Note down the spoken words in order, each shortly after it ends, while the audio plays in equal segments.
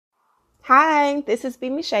Hi, this is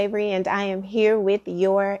Bimi Shavery, and I am here with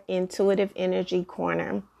your Intuitive Energy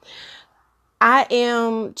Corner. I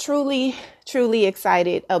am truly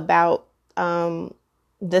excited about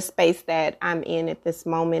the space that I'm in at this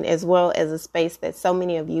moment, as well as a space that so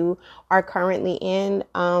many of you are currently in.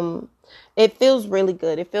 It feels really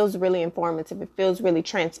good. It feels really informative. It feels really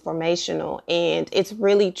transformational, and it's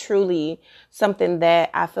really truly something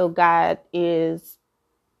that I feel God is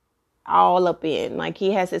all up in. Like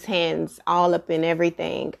he has his hands all up in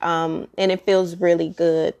everything. And it feels really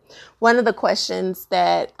good. One of the questions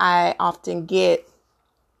that I often get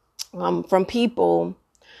from people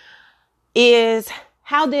is,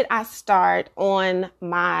 how did I start on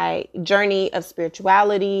my journey of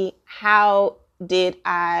spirituality? How did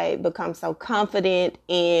I become so confident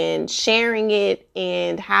in sharing it?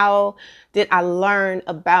 And how did I learn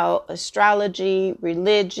about astrology,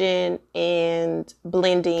 religion, and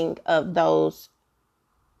blending of those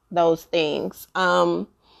things? And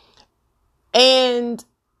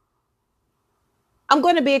I'm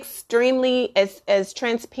going to be extremely as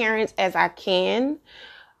transparent as I can.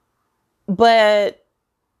 But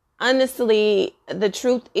honestly, the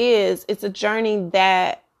truth is, it's a journey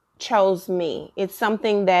that chose me. It's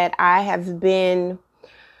something that I have been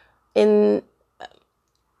in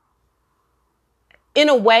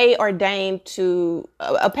a way ordained to,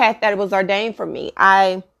 a path that was ordained for me.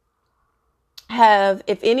 I have,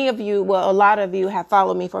 if any of you, well, a lot of you have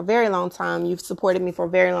followed me for a very long time. You've supported me for a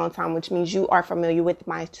very long time, which means you are familiar with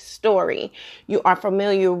my story. You are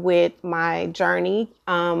familiar with my journey,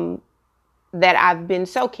 that I've been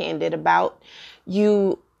so candid about.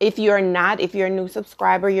 If you're a new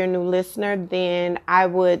subscriber, you're a new listener, then I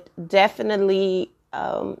would definitely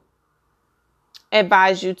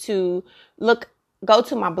advise you to go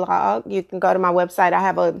to my blog. You can go to my website. I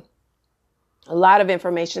have a lot of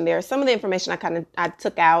information there. Some of the information I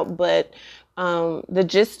took out, but the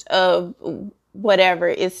gist of whatever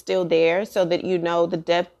is still there, so that you know the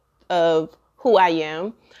depth of who I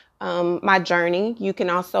am. My journey. You can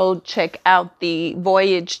also check out the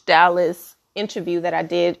Voyage Dallas interview that I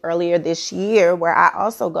did earlier this year, where I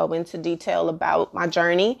also go into detail about my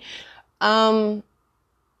journey, and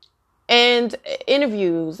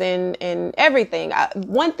interviews and everything.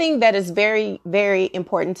 One thing that is very, very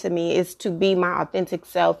important to me is to be my authentic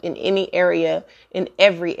self in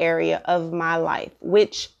every area of my life,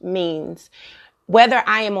 which means whether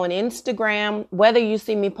I am on Instagram, whether you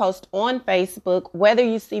see me post on Facebook, whether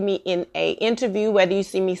you see me in a interview, whether you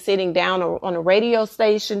see me sitting down or on a radio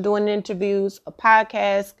station doing interviews, a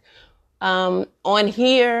podcast, on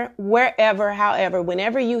here, wherever, however,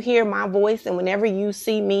 whenever you hear my voice and whenever you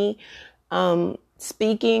see me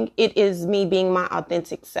speaking, it is me being my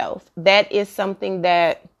authentic self. That is something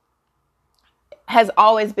that has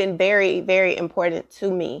always been very, very important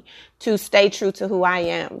to me, to stay true to who I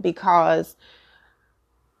am, because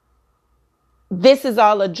this is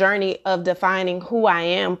all a journey of defining who I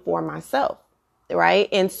am for myself, right?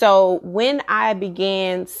 And so when I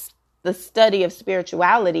began the study of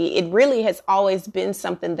spirituality, it really has always been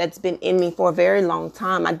something that's been in me for a very long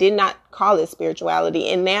time. I did not call it spirituality.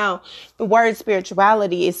 And now the word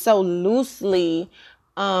spirituality is so loosely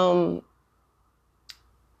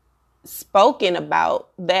spoken about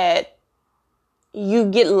that you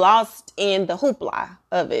get lost in the hoopla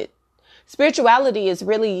of it. Spirituality is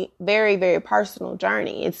really very, very personal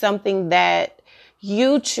journey. It's something that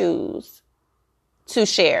you choose to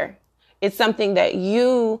share. It's something that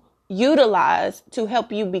you utilize to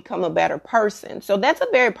help you become a better person. So that's a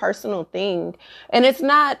very personal thing. And it's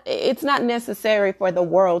not necessary for the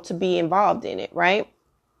world to be involved in it, right?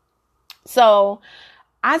 So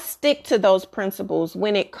I stick to those principles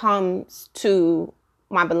when it comes to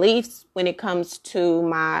my beliefs, when it comes to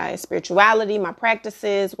my spirituality, my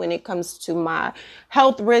practices, when it comes to my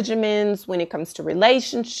health regimens, when it comes to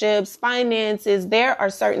relationships, finances. There are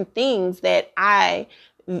certain things that I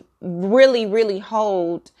really, really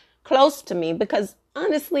hold close to me, because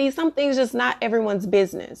honestly, some things just not everyone's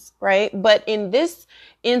business, right? But in this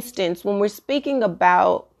instance, when we're speaking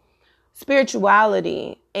about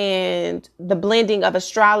spirituality and the blending of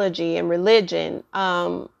astrology and religion,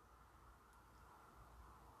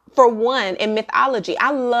 for one, and mythology.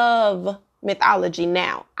 I love mythology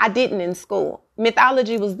now. I didn't in school.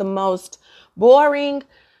 Mythology was the most boring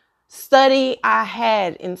study I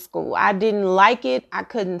had in school. I didn't like it. I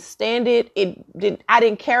couldn't stand it. I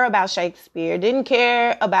didn't care about Shakespeare. Didn't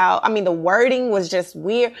care about, the wording was just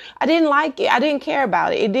weird. I didn't like it. I didn't care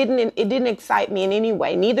about it. It didn't excite me in any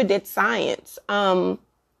way. Neither did science.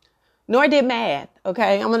 Nor did math.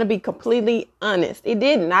 Okay. I'm going to be completely honest. It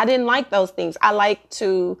didn't. I didn't like those things. I like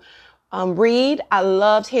to read. I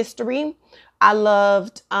loved history. I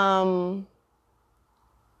loved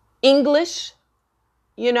English.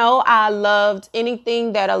 I loved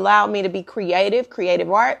anything that allowed me to be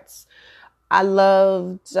creative arts. I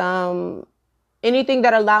loved anything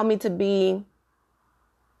that allowed me to be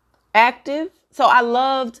active. So I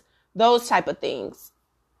loved those type of things.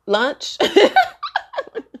 Lunch.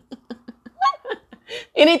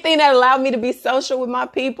 Anything that allowed me to be social with my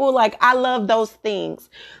people. Like, I love those things.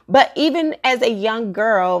 But even as a young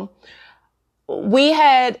girl, we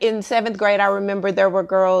had in seventh grade, I remember there were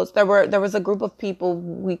girls, there was a group of people,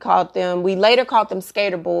 we later called them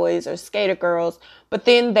skater boys or skater girls, but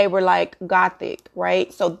then they were like gothic,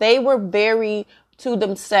 right? So they were very to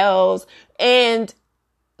themselves, and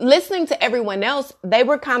listening to everyone else, they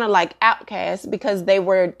were kind of like outcasts because they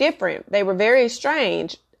were different. They were very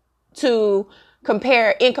strange in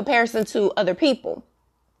comparison to other people.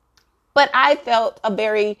 But I felt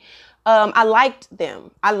I liked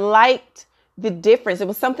them. I liked the difference. It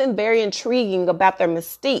was something very intriguing about their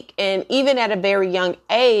mystique. And even at a very young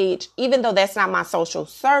age, even though that's not my social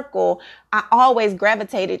circle, I always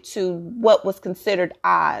gravitated to what was considered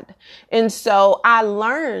odd. And so I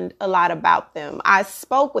learned a lot about them. I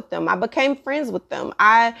spoke with them. I became friends with them.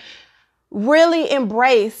 I really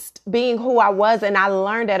embraced being who I was, and I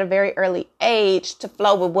learned at a very early age to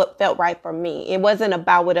flow with what felt right for me. It wasn't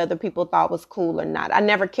about what other people thought was cool or not. I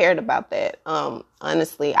never cared about that.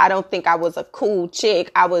 Honestly, I don't think I was a cool chick.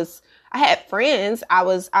 I had friends. I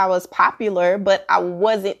was popular, but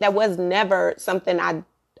that was never something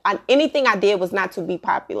anything I did was not to be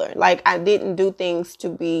popular. Like, I didn't do things to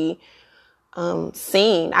be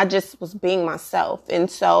seen. I just was being myself. And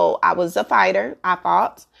so I was a fighter. I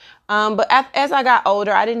fought. But as I got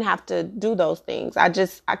older, I didn't have to do those things. I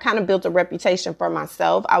kind of built a reputation for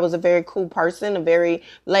myself. I was a very cool person, a very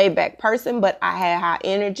laid back person, but I had high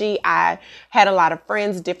energy. I had a lot of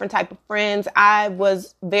friends, different type of friends. I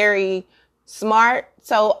was very smart.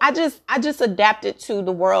 So I just adapted to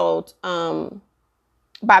the world,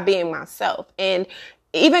 by being myself. And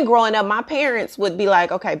even growing up, my parents would be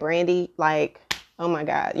like, okay, Brandy, like, oh my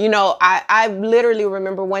God. I literally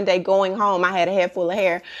remember one day going home. I had a head full of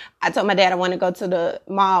hair. I told my dad I want to go to the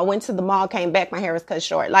mall, went to the mall, came back. My hair was cut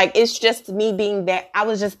short. Like, it's just me being that. I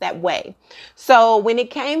was just that way. So when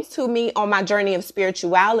it came to me on my journey of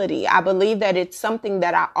spirituality, I believe that it's something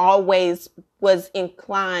that I always was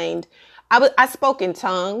inclined. I spoke in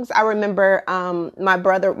tongues. I remember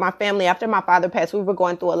my family, after my father passed, we were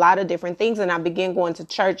going through a lot of different things, and I began going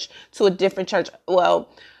to a different church. Well,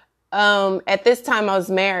 at this time I was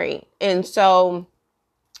married. And so,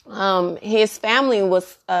 his family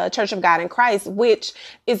was Church of God in Christ, which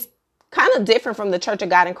is kind of different from the Church of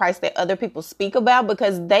God in Christ that other people speak about,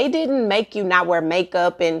 because they didn't make you not wear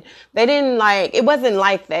makeup, and they didn't it wasn't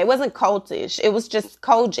like that. It wasn't cultish. It was just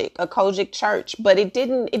Kojic, a Kojic church, but it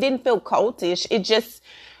didn't feel cultish.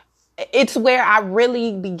 It's where I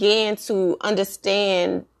really began to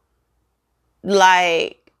understand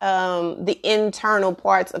the internal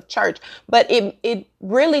parts of church. But it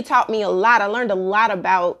really taught me a lot. I learned a lot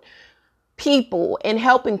about people and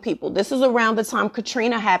helping people. This is around the time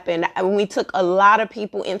Katrina happened, and we took a lot of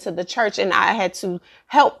people into the church, and I had to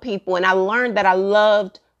help people. And I learned that I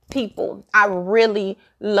loved people. I really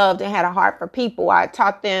loved and had a heart for people. I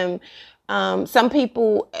taught them. Some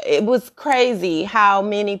people, it was crazy how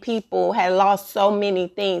many people had lost so many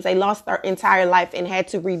things. They lost their entire life and had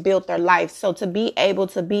to rebuild their life. So to be able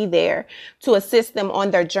to be there to assist them on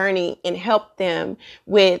their journey and help them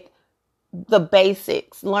with the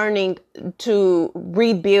basics, learning to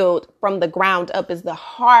rebuild from the ground up is the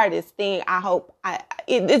hardest thing.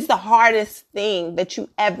 It's the hardest thing that you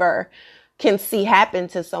ever can see happen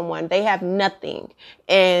to someone. They have nothing.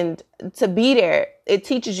 And to be there, it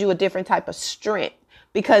teaches you a different type of strength,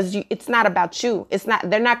 because it's not about you.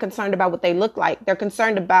 They're not concerned about what they look like. They're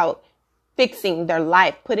concerned about fixing their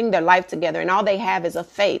life, putting their life together. And all they have is a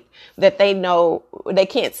faith that they know they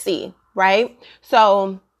can't see. Right.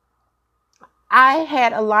 So I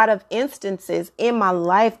had a lot of instances in my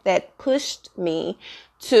life that pushed me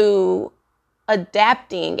to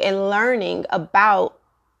adapting and learning about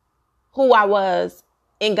who I was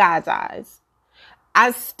in God's eyes.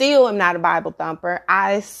 I still am not a Bible thumper.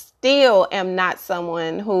 I still am not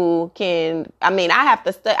someone who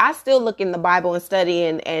I still look in the Bible and study,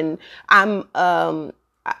 and I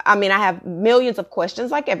have millions of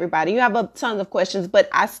questions like everybody. You have a ton of questions, but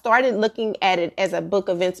I started looking at it as a book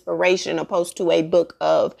of inspiration opposed to a book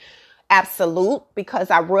of absolute, because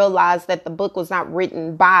I realized that the book was not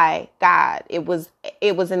written by God. It was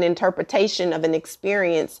an interpretation of an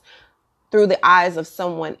experience through the eyes of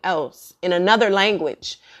someone else in another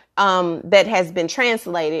language. that has been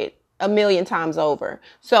translated a million times over.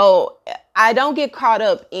 So I don't get caught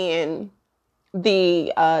up in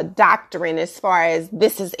the doctrine as far as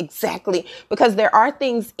this is exactly, because there are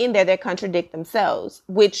things in there that contradict themselves,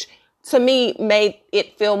 which to me made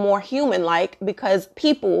it feel more human-like, because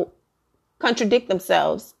people contradict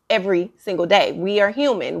themselves every single day. We are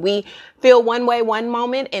human. We feel one way one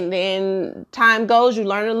moment, and then time goes, you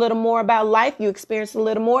learn a little more about life, you experience a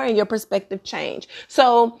little more, and your perspective change.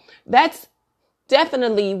 So that's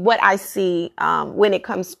definitely what I see when it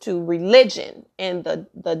comes to religion and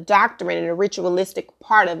the doctrine and the ritualistic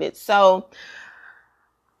part of it. So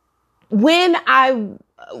when I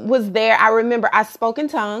was there, I remember I spoke in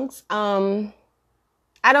tongues. I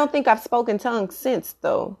don't think I've spoken tongues since,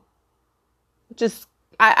 though.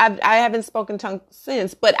 I haven't spoken tongues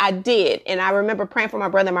since, but I did. And I remember praying for my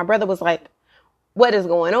brother. My brother was like, what is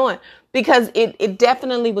going on? Because it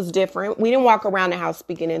definitely was different. We didn't walk around the house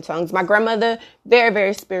speaking in tongues. My grandmother, very,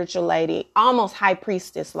 very spiritual lady, almost high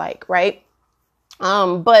priestess like, right?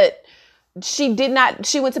 But she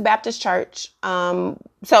went to Baptist church.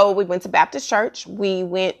 So we went to Baptist church.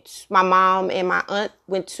 My mom and my aunt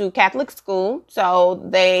went to Catholic school. So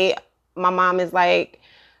my mom is like,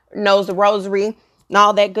 knows the rosary and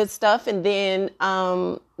all that good stuff. And then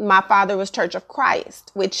my father was Church of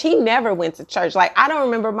Christ, which he never went to church. Like, I don't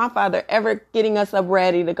remember my father ever getting us up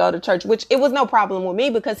ready to go to church, which it was no problem with me,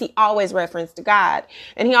 because he always referenced God,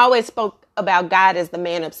 and he always spoke about God as the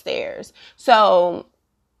man upstairs. So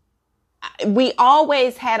we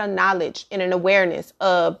always had a knowledge and an awareness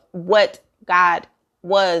of what God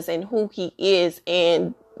was and who he is.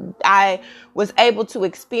 And I was able to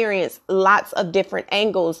experience lots of different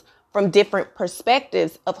angles from different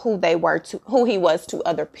perspectives of who he was to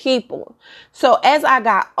other people. So as I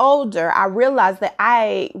got older, I realized that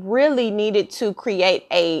I really needed to create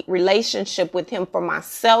a relationship with him for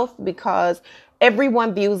myself, because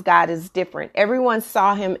everyone views God as different. Everyone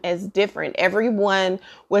saw him as different. Everyone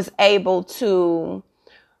was able to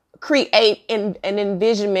create an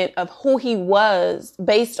envisionment of who he was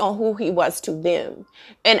based on who he was to them.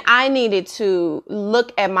 And I needed to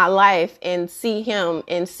look at my life and see him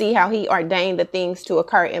and see how he ordained the things to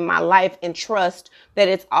occur in my life, and trust that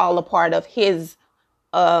it's all a part of his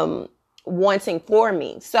wanting for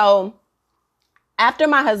me. So after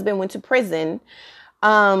my husband went to prison,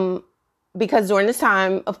 because during this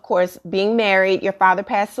time, of course, being married, your father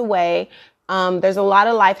passed away. There's a lot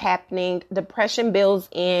of life happening. Depression builds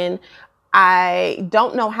in. I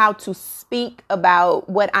don't know how to speak about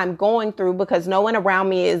what I'm going through, because no one around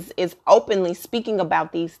me is openly speaking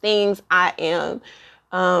about these things. I am,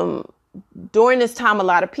 during this time, a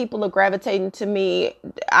lot of people are gravitating to me.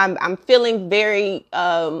 I'm feeling very,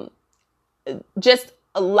 just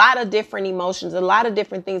a lot of different emotions, a lot of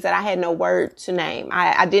different things that I had no word to name.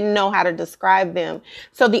 I didn't know how to describe them.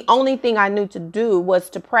 So the only thing I knew to do was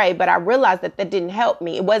to pray. But I realized that didn't help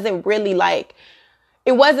me. It wasn't really like,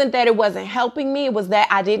 it wasn't that it wasn't helping me. It was that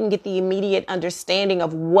I didn't get the immediate understanding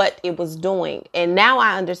of what it was doing. And now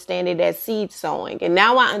I understand it as seed sowing. And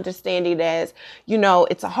now I understand it as,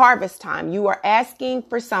 it's a harvest time. You are asking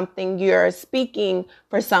for something, you're speaking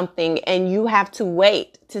for something, and you have to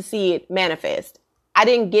wait to see it manifest. I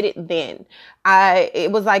didn't get it then.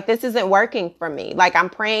 It was like, this isn't working for me. Like, I'm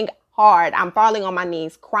praying hard. I'm falling on my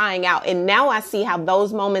knees, crying out. And now I see how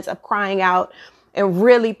those moments of crying out and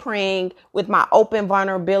really praying with my open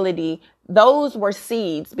vulnerability, those were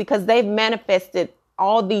seeds, because they've manifested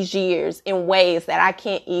all these years in ways that I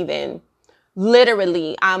can't even,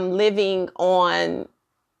 literally, I'm living on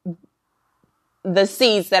the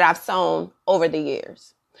seeds that I've sown over the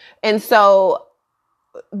years. And so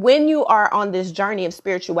when you are on this journey of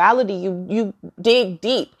spirituality, you dig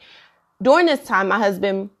deep. During this time, my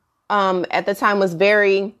husband, at the time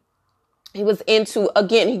he was into,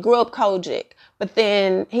 again, he grew up Kojic, but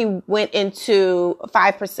then he went into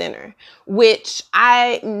 5%er, which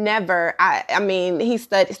he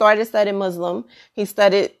started studying Muslim. He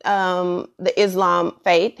studied, the Islam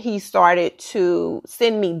faith. He started to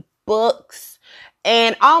send me books.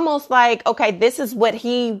 And almost like, okay, this is what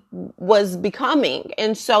he was becoming.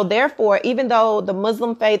 And so therefore, even though the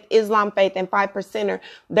Muslim faith, Islam faith, and 5%er,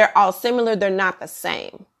 they're all similar, they're not the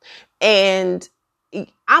same. And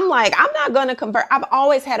I'm like, I'm not going to convert. I've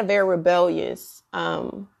always had a very rebellious.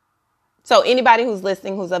 So anybody who's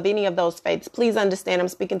listening, who's of any of those faiths, please understand I'm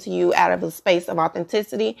speaking to you out of a space of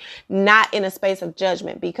authenticity, not in a space of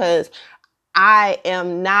judgment, because I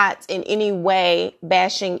am not in any way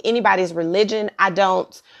bashing anybody's religion. I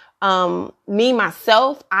don't, me,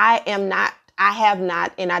 myself, I I have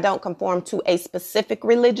not, and I don't conform to a specific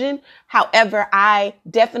religion. However, I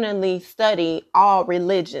definitely study all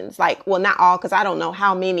religions. Like, well, not all, because I don't know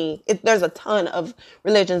how many. There's a ton of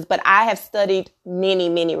religions, but I have studied many,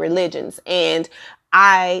 many religions. And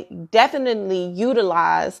I definitely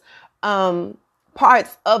utilize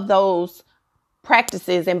parts of those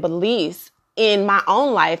practices and beliefs in my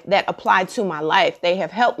own life that apply to my life. They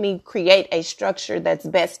have helped me create a structure that's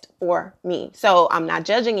best for me. So I'm not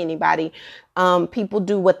judging anybody. People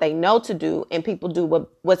do what they know to do, and people do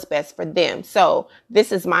what's best for them. So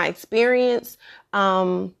this is my experience.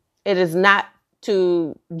 It is not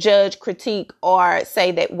to judge, critique, or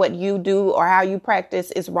say that what you do or how you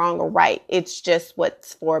practice is wrong or right. It's just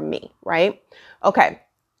what's for me, right? Okay.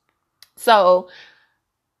 So,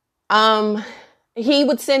 he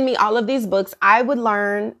would send me all of these books. I would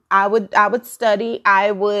learn, I would study,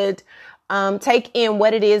 I would take in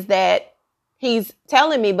what it is that he's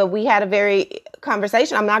telling me. But we had a very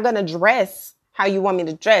conversation. I'm not going to dress how you want me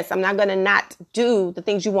to dress. I'm not going to not do the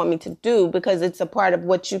things you want me to do because it's a part of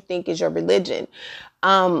what you think is your religion.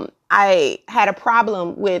 I had a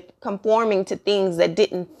problem with conforming to things that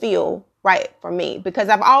didn't feel right for me, because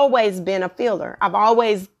I've always been a feeler. I've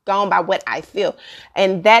always gone by what I feel.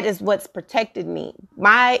 And that is what's protected me.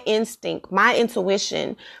 My instinct, my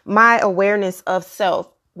intuition, my awareness of self,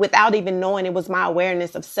 without even knowing it was my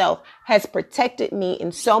awareness of self, has protected me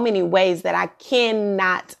in so many ways that I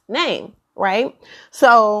cannot name. Right.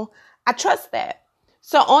 So I trust that.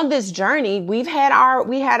 So on this journey, we had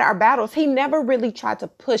our battles. He never really tried to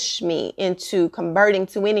push me into converting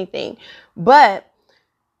to anything. But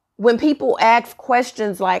when people ask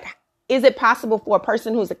questions like, is it possible for a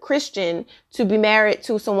person who's a Christian to be married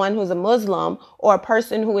to someone who's a Muslim, or a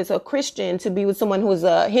person who is a Christian to be with someone who's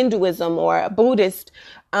a Hinduism or a Buddhist?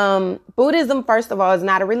 Buddhism, first of all, is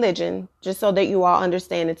not a religion, just so that you all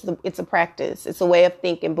understand. It's a practice. It's a way of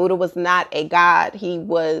thinking. Buddha was not a god. He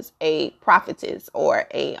was a prophetess, or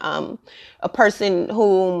a person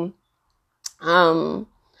who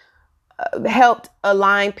helped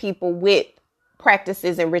align people with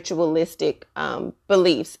practices and ritualistic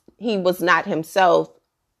beliefs. He was not himself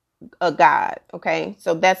a god. Okay.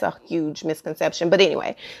 So that's a huge misconception. But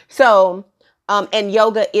anyway, so, and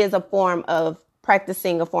yoga is a form of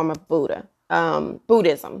practicing a form of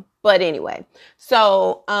Buddhism. But anyway,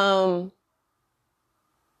 so,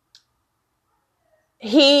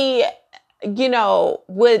 he,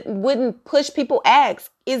 wouldn't push people.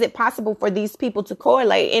 Ask, is it possible for these people to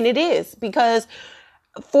correlate? And it is, because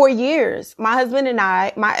for years, my husband and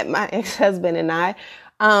I, my ex-husband and I,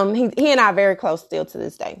 he and I are very close still to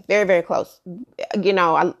this day. Very, very close.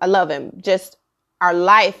 I love him. Just our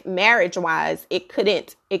life, marriage wise, it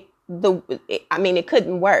couldn't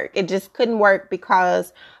work. It just couldn't work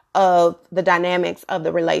because of the dynamics of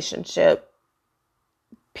the relationship,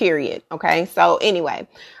 period. Okay. So anyway,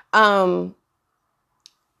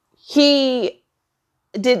 he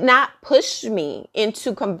did not push me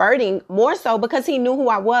into converting, more so because he knew who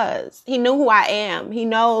I was. He knew who I am. He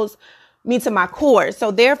knows me to my core.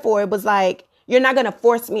 So therefore, it was like, you're not going to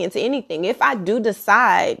force me into anything. If I do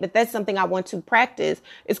decide that that's something I want to practice,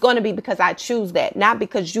 it's going to be because I choose that, not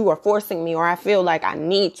because you are forcing me, or I feel like I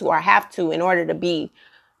need to or have to in order to be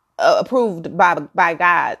approved by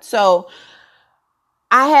God. So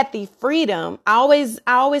I had the freedom. I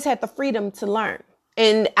always had the freedom to learn.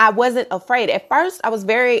 And I wasn't afraid. At first, I was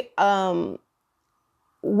very,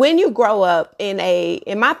 when you grow up in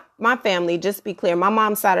my family, just to be clear, my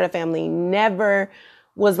mom's side of the family never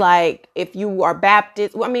was like, if you are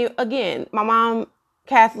Baptist. I mean, again, my mom,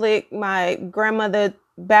 Catholic, my grandmother,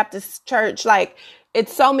 Baptist church, like,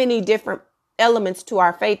 it's so many different elements to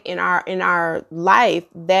our faith in our life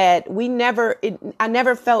that I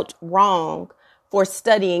never felt wrong for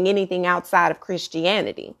studying anything outside of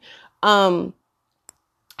Christianity.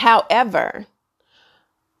 However,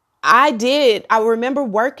 I remember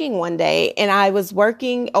working one day, and I was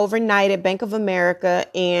working overnight at Bank of America,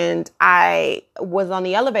 and I was on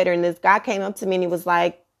the elevator, and this guy came up to me and he was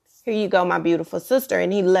like, "Here you go, my beautiful sister."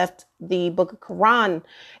 And he left the Book of Quran,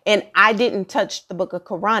 and I didn't touch the Book of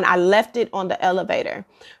Quran. I left it on the elevator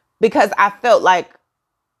because I felt like,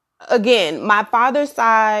 again, my father's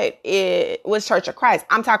side, it was Church of Christ.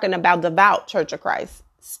 I'm talking about devout Church of Christ.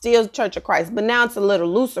 Still Church of Christ, but now it's a little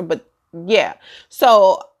looser, but yeah.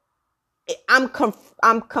 So I'm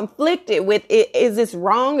conflicted with it. Is this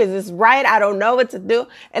wrong? Is this right? I don't know what to do.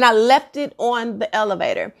 And I left it on the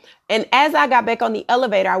elevator. And as I got back on the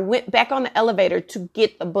elevator, I went back on the elevator to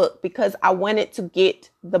get the book because I wanted to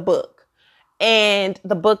get the book, and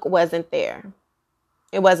the book wasn't there.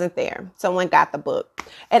 It wasn't there. Someone got the book.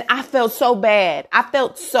 And I felt so bad.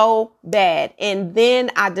 And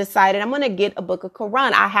then I decided I'm going to get a book of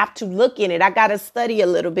Quran. I have to look in it. I got to study a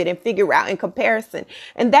little bit and figure out in comparison.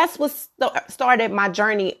 And that's what started my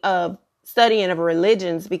journey of studying of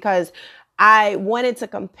religions, because I wanted to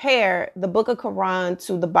compare the book of Quran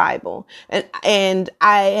to the Bible. And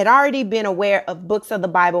I had already been aware of books of the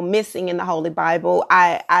Bible missing in the Holy Bible.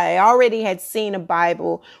 I already had seen a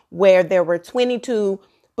Bible where there were 22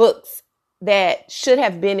 books that should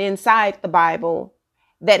have been inside the Bible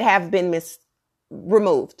that have been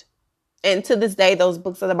removed. And to this day, those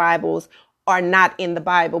books of the Bibles are not in the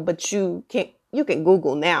Bible, but you can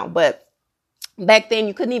Google now. But back then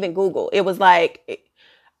you couldn't even Google. It was like,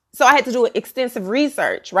 so I had to do extensive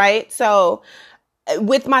research, right? So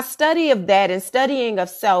with my study of that and studying of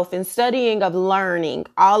self and studying of learning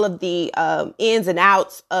all of the ins and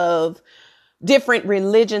outs of different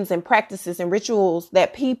religions and practices and rituals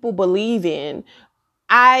that people believe in,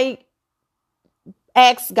 I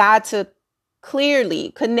asked God to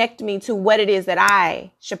clearly connect me to what it is that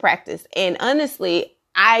I should practice. And honestly,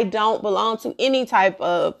 I don't belong to any type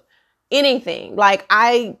of anything. Like,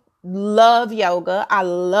 I love yoga. I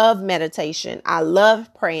love meditation. I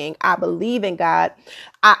love praying. I believe in God.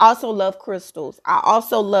 I also love crystals. I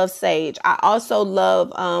also love sage. I also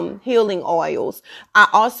love healing oils. I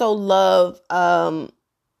also love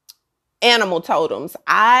animal totems.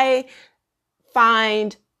 I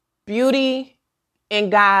find beauty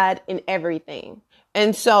in God in everything.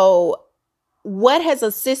 And so what has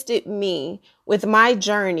assisted me with my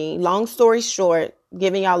journey, long story short,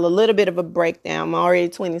 giving y'all a little bit of a breakdown, I'm already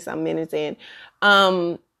 20 some minutes in,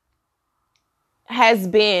 has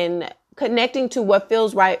been connecting to what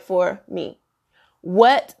feels right for me.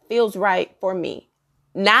 What feels right for me?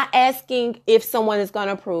 Not asking if someone is going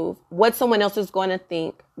to approve, what someone else is going to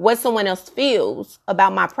think, what someone else feels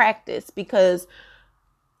about my practice, because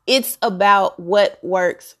it's about what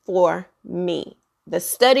works for me. The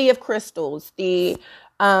study of crystals, the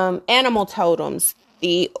animal totems,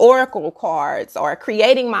 the oracle cards, or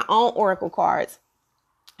creating my own oracle cards,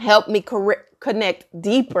 help me connect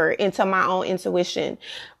deeper into my own intuition.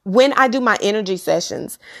 When I do my energy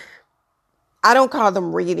sessions, I don't call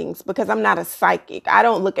them readings because I'm not a psychic. I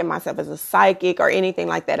don't look at myself as a psychic or anything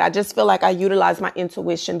like that. I just feel like I utilize my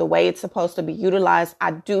intuition the way it's supposed to be utilized.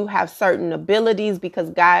 I do have certain abilities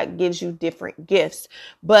because God gives you different gifts,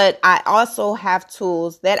 but I also have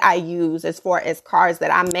tools that I use as far as cards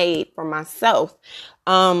that I made for myself,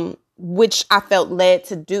 which I felt led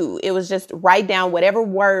to do. It was just write down whatever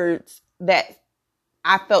words that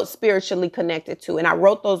I felt spiritually connected to. And I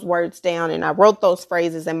wrote those words down, and I wrote those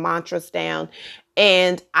phrases and mantras down.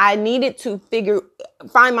 And I needed to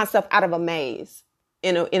find myself out of a maze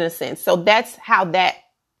in a sense. So that's how that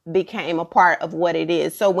became a part of what it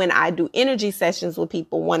is. So when I do energy sessions with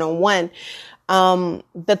people one-on-one,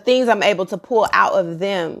 the things I'm able to pull out of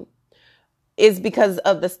them is because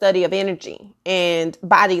of the study of energy and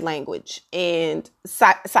body language and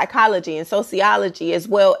psychology and sociology, as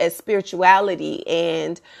well as spirituality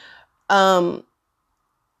and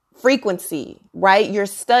frequency, right? You're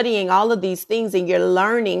studying all of these things and you're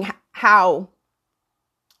learning how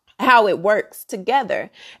it works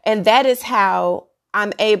together. And that is how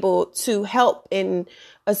I'm able to help and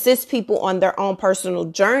assist people on their own personal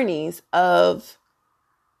journeys of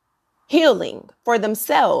healing for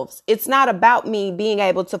themselves. It's not about me being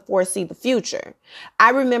able to foresee the future. I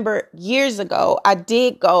remember years ago, I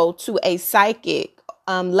did go to a psychic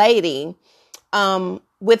lady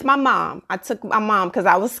with my mom. I took my mom because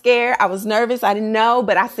I was scared. I was nervous. I didn't know,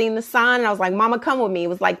 but I seen the sign and I was like, Mama, come with me. It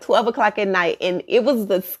was like 12 o'clock at night. And it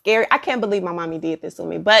was I can't believe my mommy did this with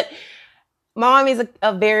me, but my mommy's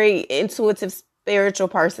a very intuitive, spiritual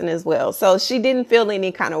person as well. So she didn't feel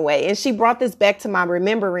any kind of way. And she brought this back to my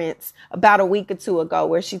remembrance about a week or two ago,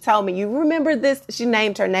 where she told me, you remember this? She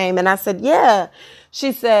named her name. And I said, yeah.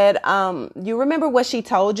 She said, you remember what she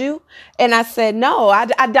told you? And I said, no, I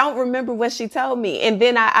don't remember what she told me. And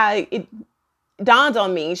then it dawned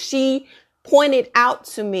on me. She pointed out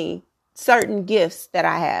to me certain gifts that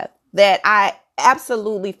I have that I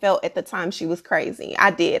absolutely felt at the time she was crazy. I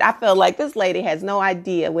did. I felt like this lady has no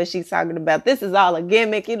idea what she's talking about. This is all a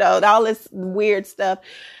gimmick, all this weird stuff.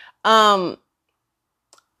 But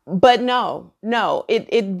no,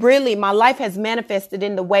 it really, my life has manifested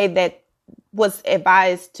in the way that was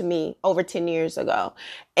advised to me over 10 years ago.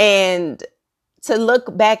 And to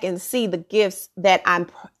look back and see the gifts that I'm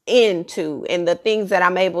into and the things that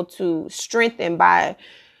I'm able to strengthen by,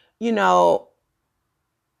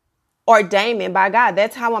 ordainment by God.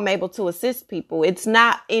 That's how I'm able to assist people. It's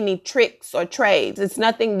not any tricks or trades. It's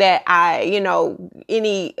nothing that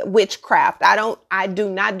any witchcraft. I do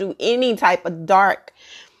not do any type of dark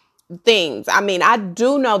things. I mean, I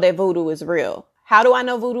do know that voodoo is real. How do I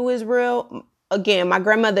know voodoo is real? Again, my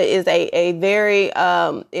grandmother is a very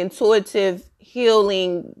intuitive,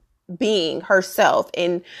 healing being herself.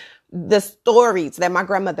 And the stories that my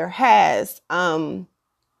grandmother has,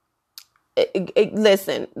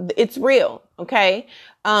 listen, it's real. Okay.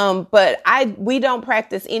 But we don't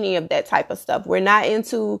practice any of that type of stuff. We're not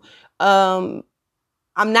into,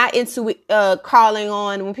 I'm not into calling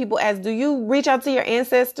on when people ask, do you reach out to your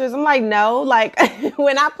ancestors? I'm like, no. Like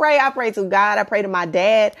when I pray to God. I pray to my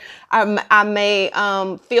dad. I may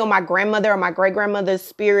feel my grandmother or my great grandmother's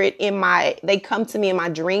spirit they come to me in my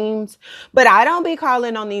dreams. But I don't be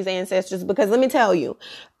calling on these ancestors because let me tell you,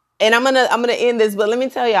 and I'm gonna end this, but let me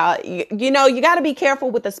tell y'all, you know, you got to be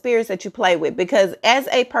careful with the spirits that you play with, because as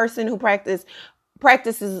a person who practices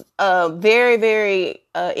very, very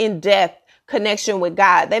in-depth connection with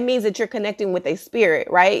God, that means that you're connecting with a spirit,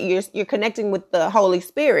 right? You're connecting with the Holy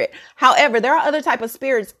Spirit. However, there are other type of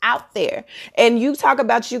spirits out there, and you talk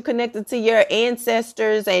about you connected to your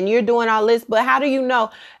ancestors and you're doing all this, but how do you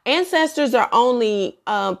know? Ancestors are only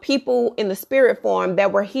people in the spirit form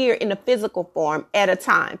that were here in the physical form at a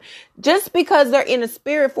time. Just because they're in a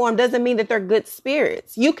spirit form doesn't mean that they're good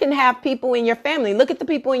spirits. You can have people in your family. Look at the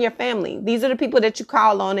people in your family. These are the people that you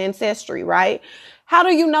call on ancestry, right? How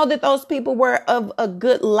do you know that those people were of a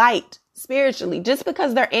good light spiritually? Just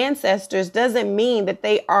because they're ancestors doesn't mean that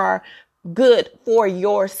they are good for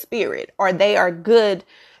your spirit or they are good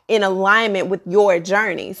in alignment with your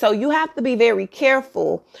journey. So you have to be very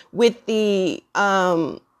careful with the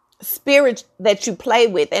spirit that you play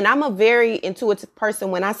with. And I'm a very intuitive person.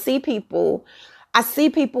 When I see people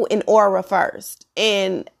in aura first,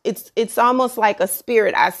 and it's almost like a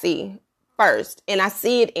spirit I see first, and I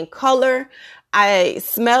see it in color. I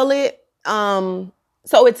smell it.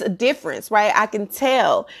 So it's a difference, right? I can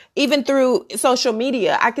tell even through social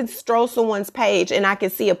media. I can stroll someone's page and I can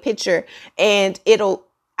see a picture and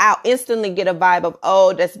I'll instantly get a vibe of,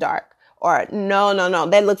 oh, that's dark, or no,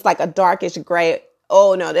 that looks like a darkish gray.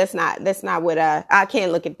 Oh no, that's not what I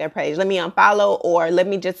can't look at their page. Let me unfollow, or let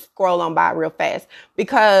me just scroll on by real fast,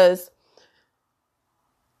 because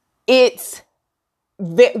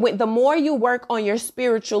the more you work on your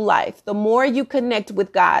spiritual life, the more you connect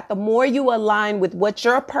with God, the more you align with what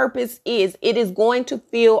your purpose is, it is going to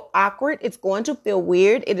feel awkward. It's going to feel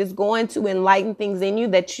weird. It is going to enlighten things in you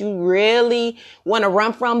that you really want to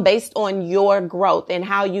run from based on your growth and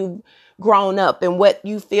how you've grown up and what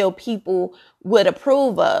you feel people would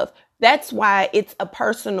approve of. That's why it's a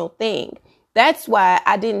personal thing. That's why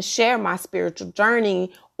I didn't share my spiritual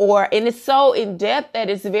journey, and it's so in depth that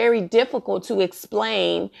it's very difficult to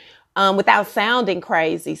explain without sounding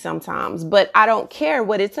crazy sometimes. But I don't care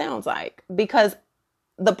what it sounds like, because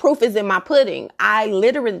the proof is in my pudding. I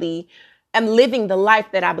literally am living the life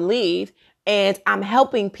that I believe, and I'm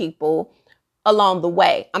helping people along the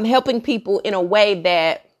way. I'm helping people in a way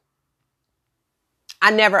that I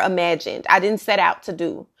never imagined. I didn't set out to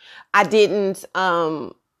do. I didn't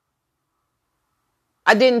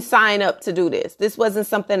sign up to do this. This wasn't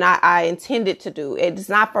something I intended to do. It's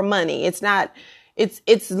not for money.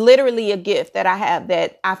 It's literally a gift that I have,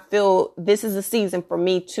 that I feel this is a season for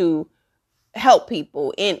me to help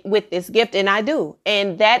people with this gift. And I do.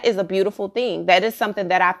 And that is a beautiful thing. That is something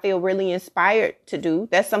that I feel really inspired to do.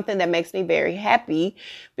 That's something that makes me very happy,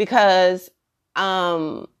 because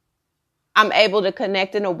I'm able to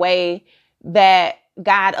connect in a way that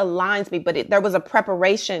God aligns me. But there was a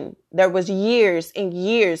preparation. There was years and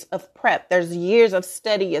years of prep. There's years of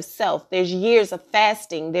study of self. There's years of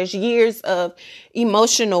fasting. There's years of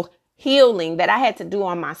emotional healing that I had to do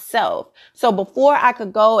on myself. So before I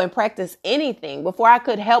could go and practice anything, before I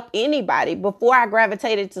could help anybody, before I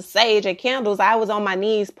gravitated to sage and candles, I was on my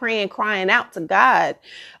knees praying, crying out to God,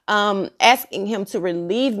 asking him to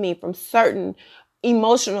relieve me from certain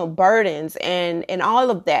emotional burdens and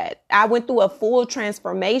all of that. I went through a full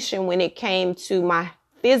transformation when it came to my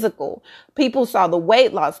physical. People saw the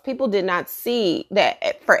weight loss. People did not see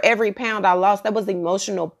that for every pound I lost, that was the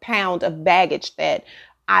emotional pound of baggage that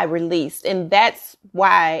I released. And that's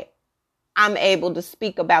why I'm able to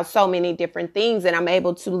speak about so many different things, and I'm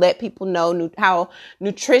able to let people know how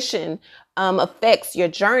nutrition affects your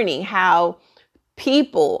journey, how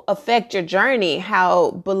people affect your journey,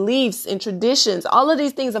 how beliefs and traditions, all of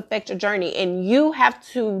these things affect your journey. And you have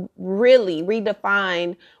to really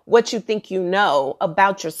redefine what you think you know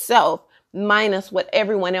about yourself, minus what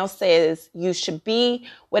everyone else says you should be,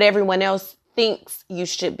 what everyone else thinks you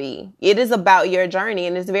should be. It is about your journey,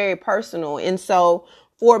 and it's very personal. And so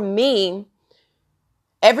for me,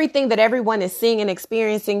 everything that everyone is seeing and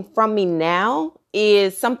experiencing from me now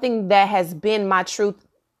is something that has been my truth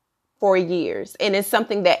for years. And it's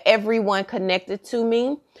something that everyone connected to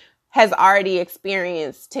me has already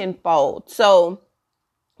experienced tenfold. So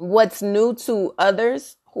what's new to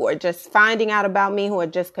others who are just finding out about me, who are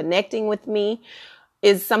just connecting with me,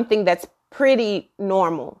 is something that's pretty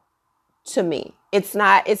normal to me. It's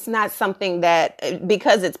not something that,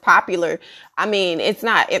 because it's popular, I mean, it's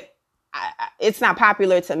not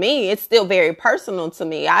popular to me. It's still very personal to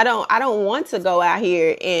me. I don't want to go out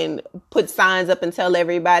here and put signs up and tell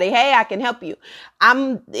everybody, hey, I can help you.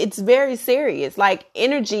 It's very serious. Like,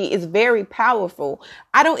 energy is very powerful.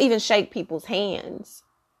 I don't even shake people's hands.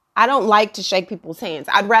 I don't like to shake people's hands.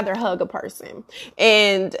 I'd rather hug a person.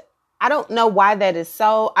 And I don't know why that is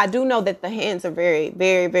so. I do know that the hands are very,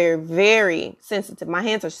 very, very, very sensitive. My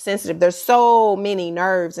hands are sensitive. There's so many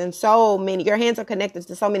nerves and your hands are connected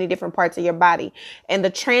to so many different parts of your body. And the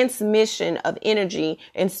transmission of energy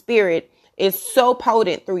and spirit is so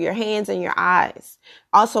potent through your hands and your eyes,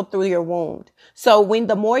 also through your wound. So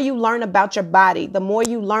the more you learn about your body, the more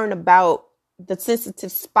you learn about the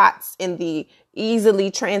sensitive spots in the easily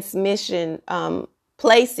transmitted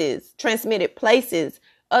places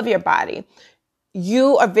of your body,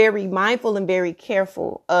 you are very mindful and very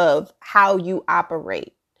careful of how you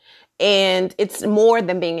operate. And it's more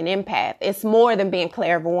than being an empath. It's more than being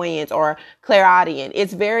clairvoyant or clairaudient.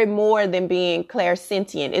 It's very more than being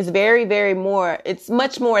clairsentient. It's very, very more. It's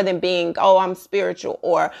much more than being, oh, I'm spiritual,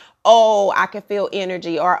 or, oh, I can feel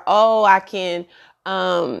energy, or, oh, I can,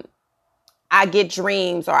 I get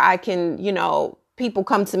dreams, or I can, people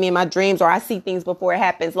come to me in my dreams, or I see things before it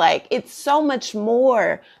happens. Like, it's so much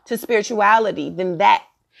more to spirituality than that.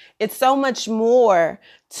 It's so much more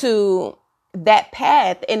to that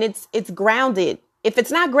path. And it's grounded. If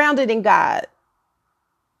it's not grounded in God,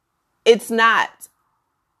 it's not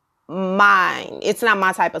mine. It's not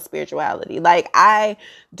my type of spirituality. Like, I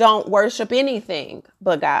don't worship anything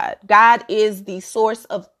but God. God is the source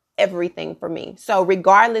of everything for me. So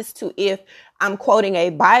regardless to if I'm quoting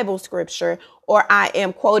a Bible scripture or I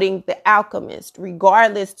am quoting The Alchemist,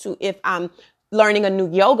 regardless to if I'm learning a new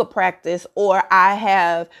yoga practice or I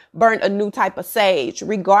have burnt a new type of sage,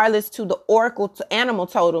 regardless to the oracle to animal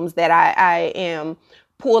totems that I am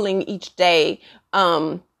pulling each day,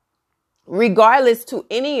 regardless to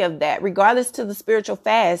any of that, regardless to the spiritual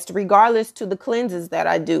fast, regardless to the cleanses that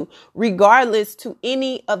I do, regardless to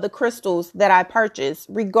any of the crystals that I purchase,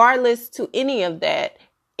 regardless to any of that,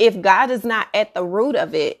 if God is not at the root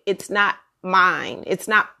of it, it's not mine. It's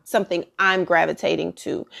not something I'm gravitating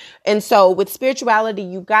to. And so with spirituality,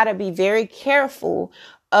 you got to be very careful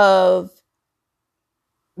of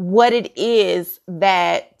what it is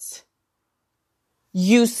that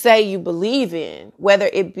you say you believe in, whether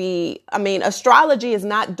it be, astrology is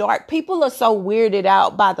not dark. People are so weirded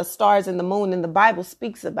out by the stars and the moon, and the Bible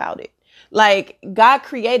speaks about it. Like, God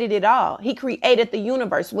created it all. He created the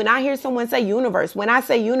universe. When I hear someone say universe, when I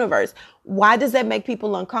say universe, why does that make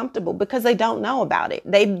people uncomfortable? Because they don't know about it.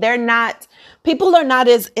 People are not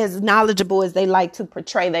as knowledgeable as they like to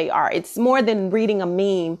portray they are. It's more than reading a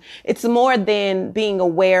meme. It's more than being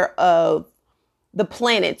aware of the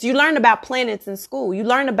planets. You learn about planets in school. You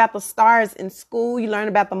learn about the stars in school. You learn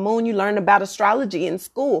about the moon. You learn about astrology in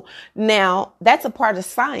school. Now, that's a part of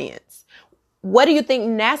science. What do you think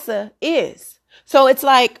NASA is? So it's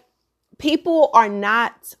like, people are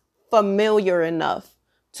not familiar enough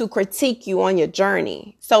to critique you on your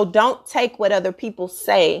journey. So don't take what other people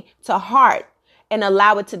say to heart and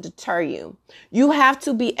allow it to deter you. You have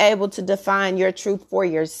to be able to define your truth for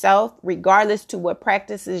yourself, regardless to what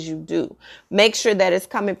practices you do. Make sure that it's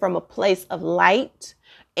coming from a place of light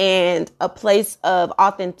and a place of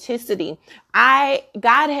authenticity.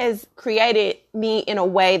 God has created me in a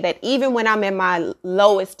way that even when I'm at my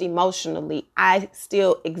lowest emotionally, I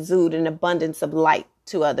still exude an abundance of light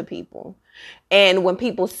to other people. And when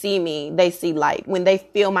people see me, they see light. When they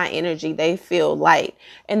feel my energy, they feel light.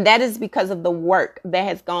 And that is because of the work that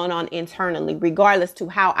has gone on internally. Regardless to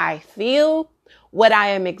how I feel, what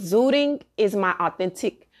I am exuding is my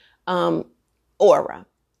authentic aura.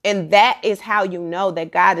 And that is how you know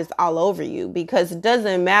that God is all over you, because it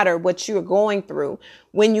doesn't matter what you're going through.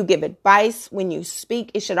 When you give advice, when you speak,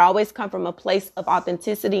 it should always come from a place of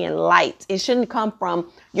authenticity and light. It shouldn't come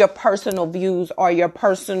from your personal views or your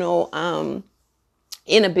personal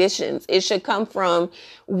inhibitions. It should come from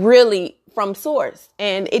source.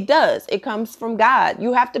 And it does. It comes from God.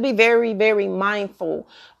 You have to be very, very mindful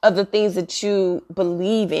of the things that you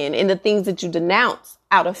believe in and the things that you denounce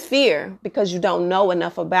out of fear, because you don't know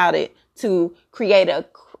enough about it to create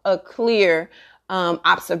a clear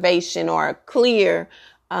observation or a clear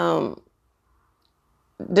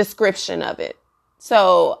description of it.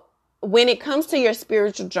 So when it comes to your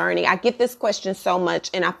spiritual journey, I get this question so much,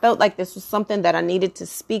 and I felt like this was something that I needed to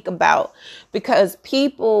speak about, because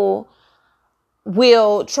people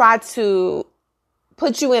will try to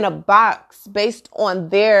put you in a box based on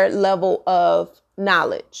their level of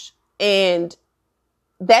knowledge. And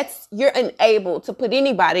you're unable to put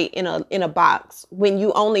anybody in a box when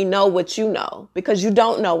you only know what you know, because you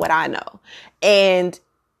don't know what I know. And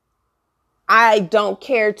I don't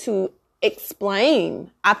care to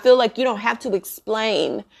explain. I feel like you don't have to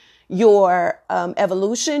explain your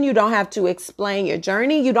evolution. You don't have to explain your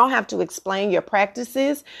journey. You don't have to explain your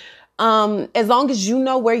practices. As long as you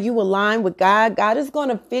know where you align with God, God is going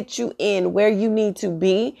to fit you in where you need to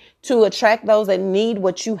be to attract those that need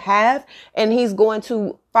what you have. And he's going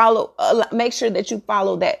to make sure that you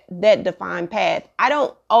follow that defined path. I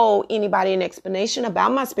don't owe anybody an explanation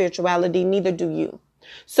about my spirituality. Neither do you.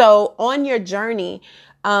 So on your journey,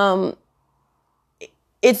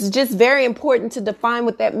 it's just very important to define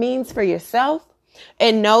what that means for yourself,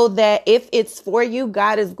 and know that if it's for you,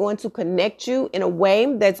 God is going to connect you in a way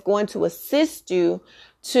that's going to assist you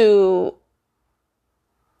to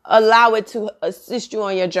allow it to assist you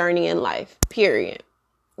on your journey in life, period.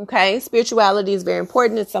 Okay. Spirituality is very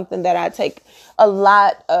important. It's something that I take a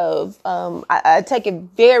lot of, I take it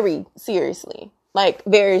very seriously. Like,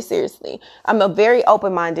 very seriously. I'm a very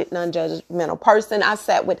open-minded, non-judgmental person. I've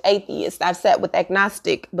sat with atheists. I've sat with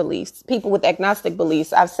agnostic beliefs, people with agnostic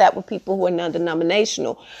beliefs. I've sat with people who are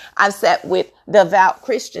non-denominational. I've sat with devout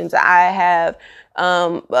Christians. I have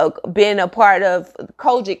been a part of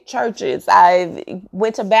Kojic churches. I've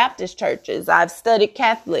went to Baptist churches. I've studied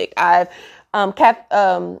Catholic. I've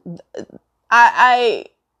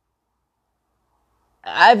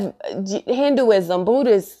Hinduism,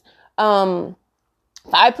 Buddhist,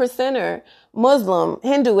 5%er, Muslim,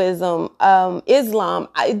 Hinduism, Islam.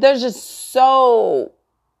 There's just so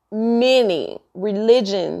many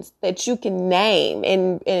religions that you can name,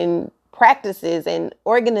 and practices and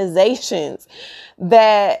organizations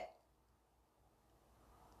that,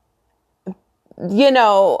 you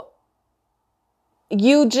know,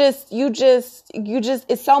 you just,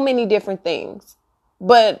 it's so many different things.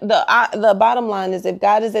 But the bottom line is, if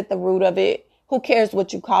God is at the root of it, who cares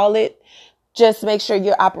what you call it? Just make sure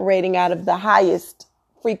you're operating out of the highest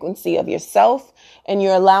frequency of yourself, and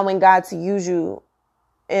you're allowing God to use you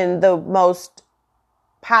in the most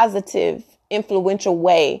positive, influential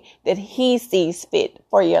way that he sees fit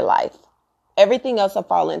for your life. Everything else will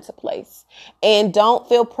fall into place. And don't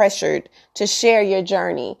feel pressured to share your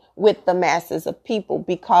journey with the masses of people,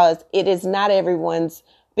 because it is not everyone's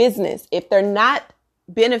business. If they're not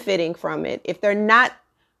benefiting from it, if they're not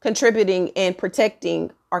contributing and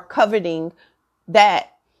protecting or coveting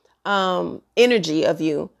that energy of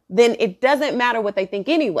you, then it doesn't matter what they think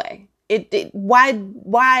anyway.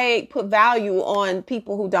 Why put value on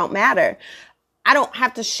people who don't matter? I don't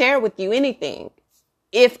have to share with you anything.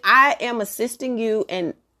 If I am assisting you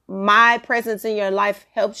and my presence in your life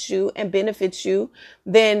helps you and benefits you,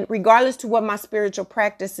 then regardless to what my spiritual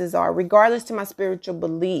practices are, regardless to my spiritual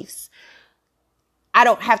beliefs, I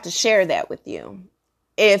don't have to share that with you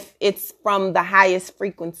if it's from the highest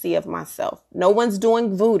frequency of myself. No one's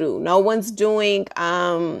doing voodoo. No one's doing,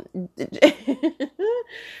 no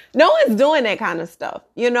one's doing that kind of stuff,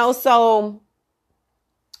 you know? So,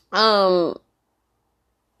 you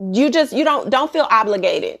don't feel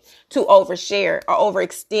obligated to overshare or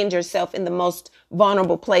overextend yourself in the most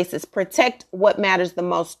vulnerable places. Protect what matters the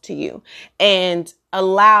most to you and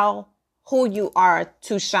allow who you are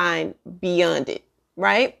to shine beyond it.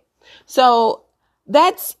 Right? So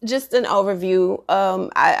that's just an overview.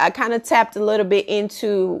 I kind of tapped a little bit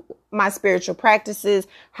into my spiritual practices,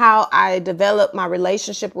 how I developed my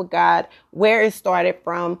relationship with God, where it started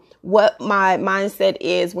from, what my mindset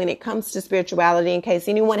is when it comes to spirituality, in case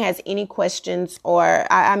anyone has any questions. Or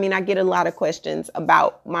I get a lot of questions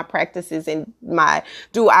about my practices and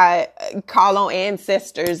do I call on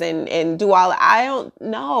ancestors and do I don't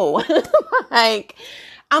know. Like,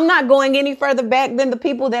 I'm not going any further back than the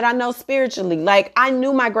people that I know spiritually. Like, I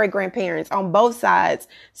knew my great grandparents on both sides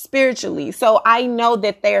spiritually. So I know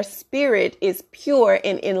that their spirit is pure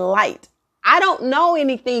and in light. I don't know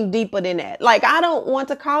anything deeper than that. Like, I don't want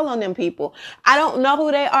to call on them people. I don't know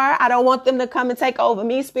who they are. I don't want them to come and take over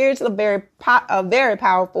me. Spirits are very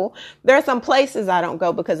powerful. There are some places I don't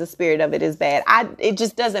go because the spirit of it is bad. It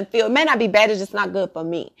just doesn't feel, it may not be bad. It's just not good for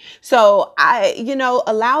me. So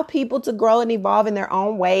allow people to grow and evolve in their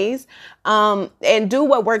own ways, and do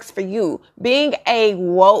what works for you. Being a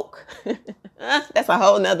woke, that's a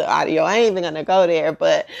whole nother audio. I ain't even going to go there,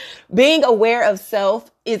 but being aware of self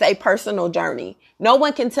is a personal journey. No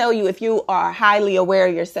one can tell you if you are highly aware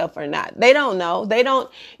of yourself or not. They don't know.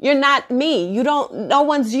 You're not me. No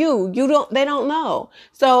one's you. They don't know.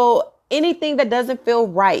 So anything that doesn't feel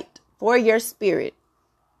right for your spirit,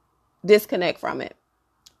 disconnect from it,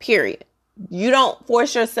 period. You don't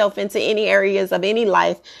force yourself into any areas of any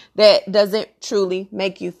life that doesn't truly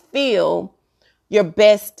make you feel your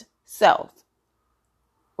best self,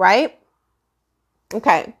 right?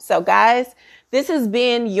 Okay, so guys, this has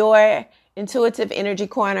been your Intuitive Energy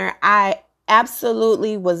Corner. I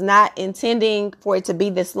absolutely was not intending for it to be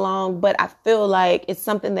this long, but I feel like it's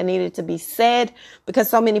something that needed to be said because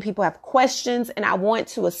so many people have questions, and I want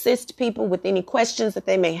to assist people with any questions that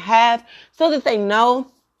they may have so that they know,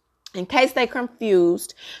 in case they're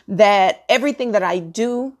confused, that everything that I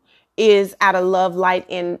do is out of love, light,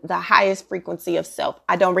 and the highest frequency of self.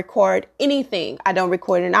 I don't record anything. I don't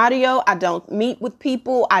record an audio. I don't meet with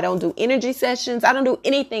people. I don't do energy sessions. I don't do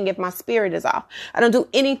anything if my spirit is off. I don't do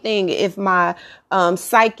anything if my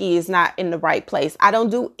psyche is not in the right place. I don't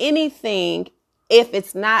do anything if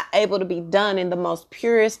it's not able to be done in the most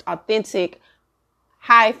purest, authentic,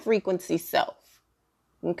 high frequency self.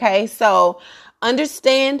 Okay, so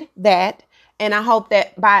understand that. And I hope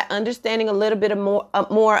that by understanding a little bit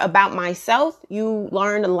more about myself, you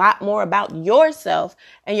learn a lot more about yourself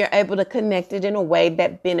and you're able to connect it in a way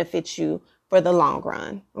that benefits you for the long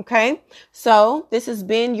run. Okay, so this has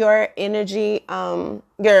been your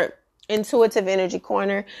your Intuitive Energy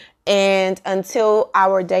Corner. And until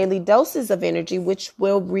our daily doses of energy, which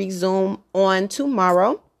will resume on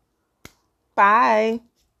tomorrow. Bye.